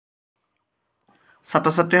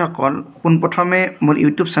ছাত্ৰ-ছাত্ৰীসকল পোনপ্ৰথমে মোৰ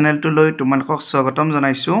ইউটিউব চেনেলটোলৈ তোমালোকক স্বাগতম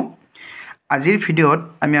জনাইছোঁ। আজিৰ ভিডিঅ'ত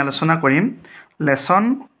আমি আলোচনা কৰিম লেসন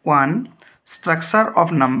 1 ষ্ট্ৰাকচাৰ অফ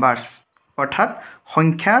নাম্বাৰছ অৰ্থাৎ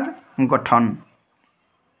সংখ্যাৰ গঠন।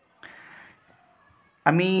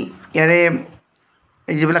 আমি ইয়াৰে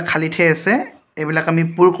যিবিলাক খালী ঠাই আছে এইবিলাক আমি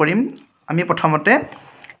পূৰ কৰিম। আমি প্ৰথমতে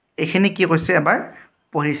এইখিনি কি কৈছে এবাৰ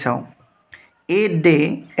পঢ়ি চাওঁ। A day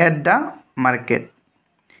at the market,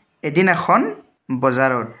 এদিন এখন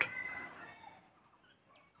বজাৰত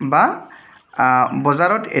বা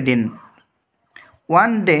বজাৰত এদিন।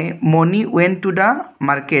 One day Moni went to the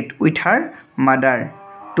market with her mother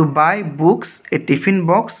to buy books, a tiffin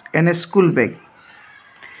box and a school bag.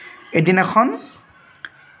 এদিন এখন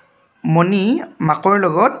মণি মাকৰ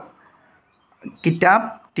লগত কিতাপ,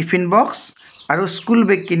 টিফিন বক্স আৰু স্কুল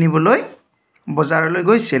বেগ কিনিবলৈ বজাৰলৈ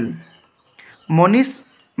গৈছিল। মনি's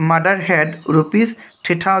mother had rupees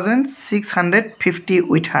 3,650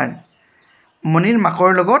 with her. মনিৰ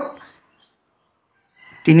মাকৰ লগত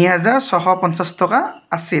 3,650 টকা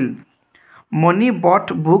আছিল। মনি bought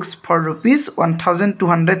books for rupees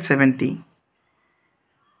 1,270.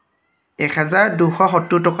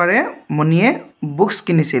 1,270 টকাৰে মনিয়ে বুকছ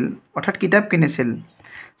কিনিছিল অৰ্থাৎ কিতাপ কিনিছিল।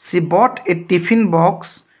 She bought a tiffin box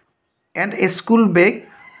and a school bag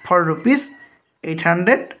for rupees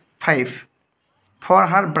 805 for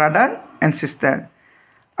her brother and sister.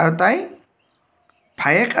 আৰু তাই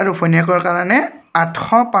ভায়েক আৰু ভনীয়েকৰ কাৰণে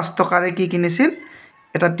 805 টকাৰে কি কিনিছিল?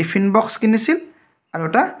 এটা টিফিন বক্স কিনিছিল আৰু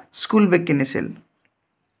এটা স্কুল বেগ কিনিছিল।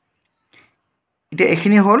 এতিয়া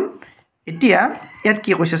এইখিনি হ'ল। এতিয়া ইয়াত কি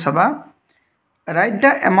কৈছে চাবা, right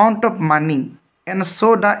the amount of money and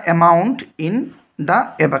show' the amount in the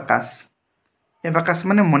abacus. Abacus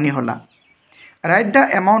মানে মণিহলা। Right the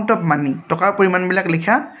amount of money, টকাৰ পৰিমাণবিলাক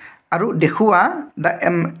লিখা আৰু দেখুওৱা the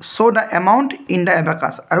show' the amount in the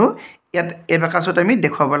abacus. আৰু ইয়াত এবাকাছত আমি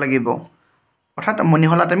দেখুৱাব লাগিব অৰ্থাৎ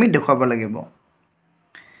মণিহলাত আমি দেখুৱাব লাগিব।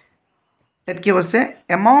 ইয়াত কি কৈছে,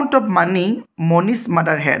 amount of money মনি's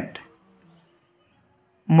mother had.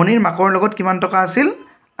 মনিৰ মাকৰ লগত কিমান টকা আছিল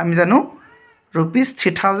আমি জানো, rupees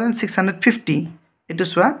 3,650। এইটো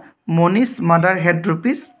চোৱা, মনি's mother had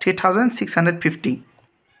rupees 3,650।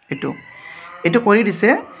 এইটো কৰি দিছে।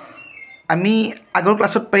 আমি আগৰ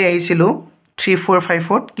ক্লাছত পাই আহিছিলোঁ 3, 4,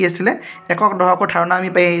 5ত কি আছিলে, একক দশকৰ ধাৰণা আমি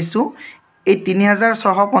পাই আহিছোঁ। এই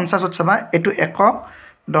 3,650ত চাবা, এইটো একক,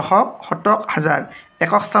 দশক, শতক, হাজাৰ।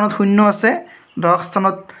 একক স্থানত 0 আছে, দশক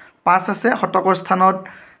স্থানত 5 আছে, শতকৰ স্থানত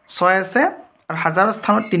 6 আছে আৰু হাজাৰৰ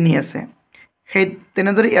স্থানত 3 আছে। সেই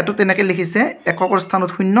তেনেদৰে ইয়াতো তেনেকৈ লিখিছে, এককৰ স্থানত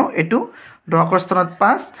 0, এইটো দশকৰ স্থানত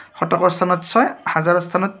 5, শতকৰ স্থানত 6, হাজাৰৰ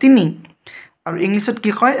স্থানত 3। আৰু ইংলিছত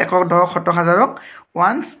কি কয়, একক, দশক, শতক, হাজাৰক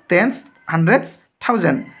ওৱানছ, টেন্স, হাণ্ড্ৰেডছ,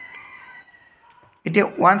 থাউজেণ্ড। এতিয়া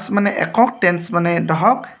ওৱানছ মানে একক, টেন্স মানে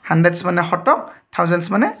দশক, হাণ্ড্ৰেডছ মানে শতক, থাউজেণ্ডছ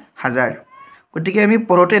মানে হাজাৰ। গতিকে আমি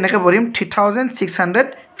পঢ়োঁতে এনেকৈ পঢ়িম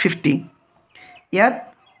 3,650। ইয়াত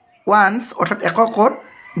ওৱানছ অৰ্থাৎ এককত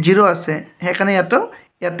 0 আছে, সেইকাৰণে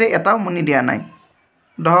ইয়াতে এটাও মণি দিয়া নাই।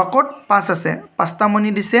 দশকত 5 আছে, 5টা মণি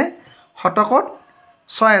দিছে। শতকত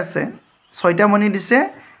 6 আছে, 6টা মণি দিছে।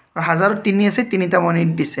 আৰু হাজাৰত 3 আছে, 3টা মণি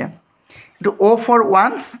দিছে। এইটো O for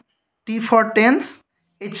ones, T for tens,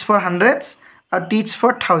 H for hundreds আৰু T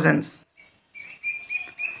for thousands।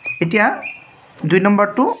 এতিয়া 2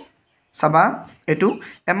 নম্বৰটো চাবা, এইটো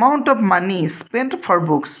amount of money spent for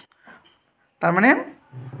books. তাৰমানে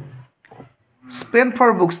স্পেণ্ট ফৰ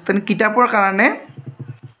বুকছ তেনে কিতাপৰ কাৰণে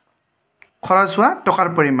খৰচ হোৱা টকাৰ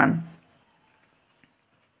পৰিমাণ।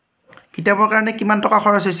 কিতাপৰ কাৰণে কিমান টকা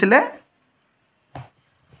খৰচ হৈছিলে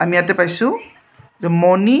আমি ইয়াতে পাইছোঁ যে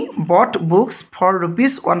মনি বট বুকছ ফৰ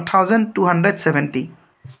rupees 1,270।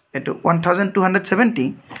 এইটো 1,270।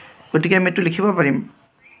 গতিকে আমি এইটো লিখিব পাৰিম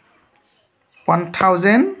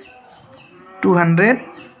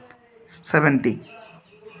 1,270।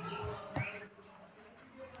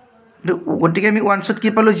 গতিকে আমি ওৱানছত কি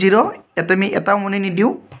পালোঁ, 0। ইয়াতে আমি এটাও মণি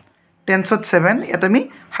নিদিওঁ। টেন্সত 7, ইয়াত আমি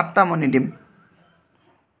 7টা মণি দিম।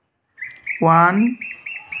 1,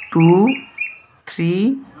 2, 3,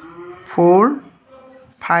 4,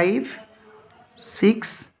 5, 6,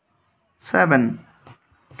 7।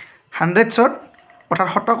 হাণ্ড্ৰেডছত অৰ্থাৎ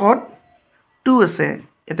শতকত 2 আছে,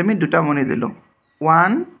 ইয়াত আমি 2টা মণি দিলোঁ।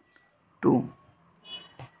 1, 2।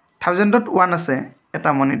 থাউজেণ্ডত 1 আছে, এটা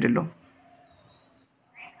মণি দিলোঁ।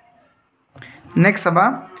 নেক্সট চাবা,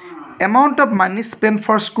 amount of money spent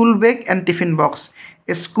for school bag and tiffin box.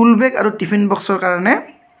 এই স্কুল বেগ আৰু টিফিন বক্সৰ কাৰণে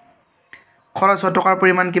খৰচ হোৱা টকাৰ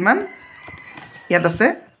পৰিমাণ কিমান ইয়াত আছে।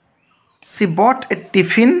 She bought a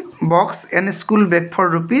tiffin box and a school bag for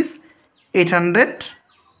rupees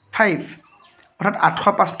 805। অৰ্থাৎ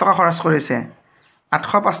 805 টকা খৰচ কৰিছে।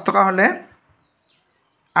 805 টকা হ'লে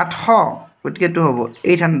 800 গতিকে এইটো হ'ব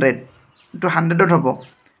 800 এইটো 100ত হ'ব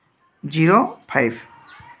 05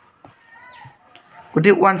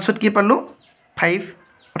 গতিকে ওৱানছত কি পালোঁ 5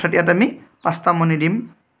 অৰ্থাৎ ইয়াত আমি 5টা মণি দিম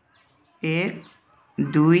 1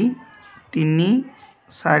 2 3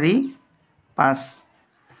 4 5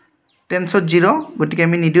 10ছত 0 গতিকে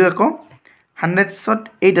আমি নিদিওঁ একো 100ছত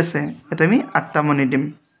 8 আছে ইয়াত আমি 8টা মণি দিম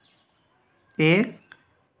 1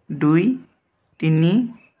 2 3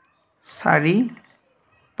 4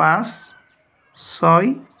 5 6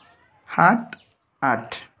 7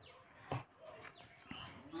 8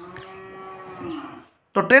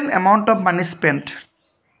 total amount of money spent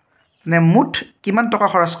মানে মুঠ কিমান টকা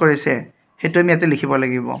খৰচ কৰিছে হেতু আমি ইয়াতে লিখিব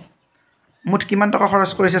লাগিব মুঠ কিমান টকা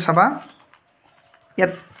খৰচ কৰিছে চাবা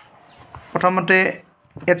ইয়াত প্ৰথমতে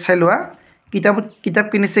ইয়াত চাই লোৱা কিতাপ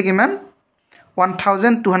কিনিছে কিমান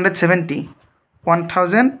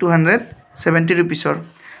 1270 रुपिसৰ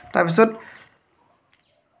তাৰপিছত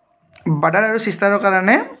বাডাৰ আৰু সিস্টাৰৰ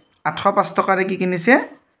কাৰণে 805 টকাৰে কি কিনিছে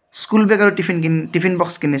স্কুল বেগ আৰু টিফিন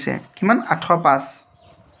বক্স কিনিছে কিমান 805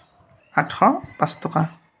 টকা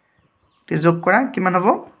তে যোগ কৰা কিমান হ'ব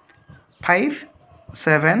 5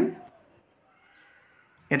 7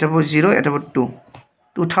 এটা হ'ব 0 এটা হ'ব 2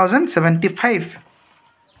 2075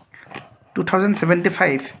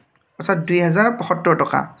 অৰ্থাৎ 2075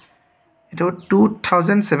 টকা এটা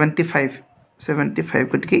 2075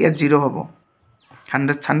 গতিকে ইয়াত 0 হ'ব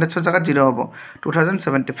 100 জায়গাত 0 হ'ব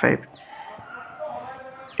 2075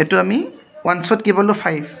 এটো আমি ওয়ানছত কি বললো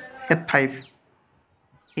 5 এট 5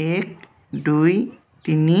 1 2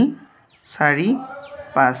 3 4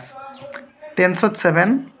 5 10ছত 7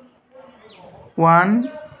 1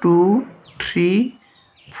 2 3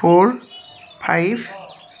 4 5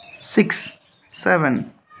 6 7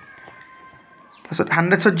 তাৰছত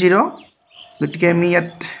 100ছত 0 গতিকে আমি ইয়াত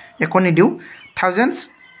একো নিদিও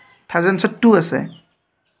থাউজেণ্ডছত 2 আছে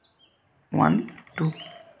 1 2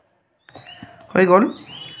 হৈ গ'ল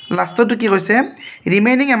লাষ্টটো কি কৈছে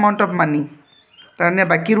ৰিমেইনিং এমাউন্ট অফ মানি তাৰনে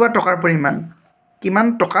বাকি ৰোৱা টকাৰ পৰিমাণ কিমান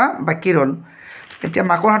টকা বাকি ৰল এতিয়া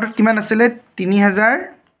মাকৰ হাতত কিমান আছিল 3000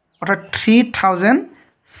 অৰ্থাৎ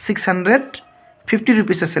 3650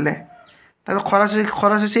 रुपीस আছিল তাৰ খৰচ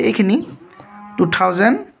হৈছে এইখিনি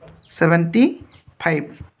 2075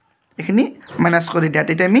 এইখিনি মাইনাস কৰি দিয়া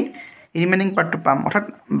তেতিয়া আমি ৰিমেইনিং পাৰ্টটো পাম অৰ্থাৎ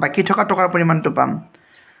বাকি থকা টকাৰ পৰিমাণটো পাম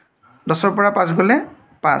 10 ৰ পৰা 5 গলে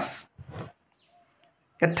 5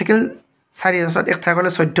 এত থাকিল 4 অৰ্থাৎ এক থাকলে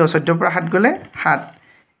 14 পৰা 7 গলে 7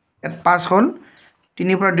 এত 5 হল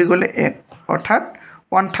 3 পৰা 2 গলে 1 অৰ্থাৎ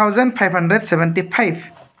 1575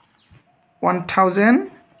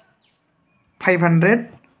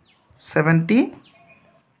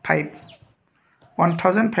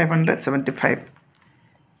 1575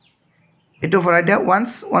 এটো ভৰাই দিয়া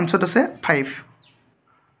ওয়ানছত আছে 5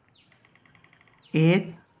 1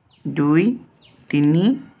 2 3 4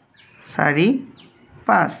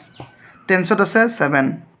 5 10ছত আছে 7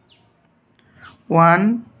 1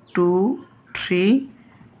 2 3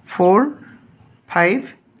 4 5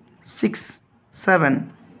 6 7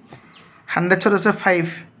 100ছত আছে 5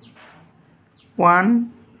 1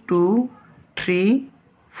 2 3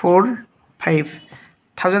 4 5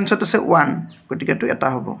 থাউজেণ্ডছত আছে 1 গতিকে তো এটা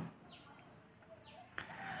হ'ব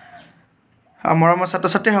মৰমৰ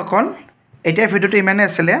ছাত্ৰ-ছাত্ৰীসকল এতিয়া ভিডিওটো ইমানে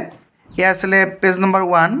আছিল ইয়া আছিল পেজ নম্বৰ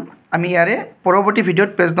 1 আমি ইয়াৰে পৰৱৰ্তী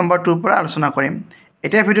ভিডিওত পেজ নম্বৰ 2 পৰা আলোচনা কৰিম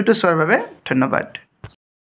এতিয়া ভিডিওটো চোৱাৰ বাবে ধন্যবাদ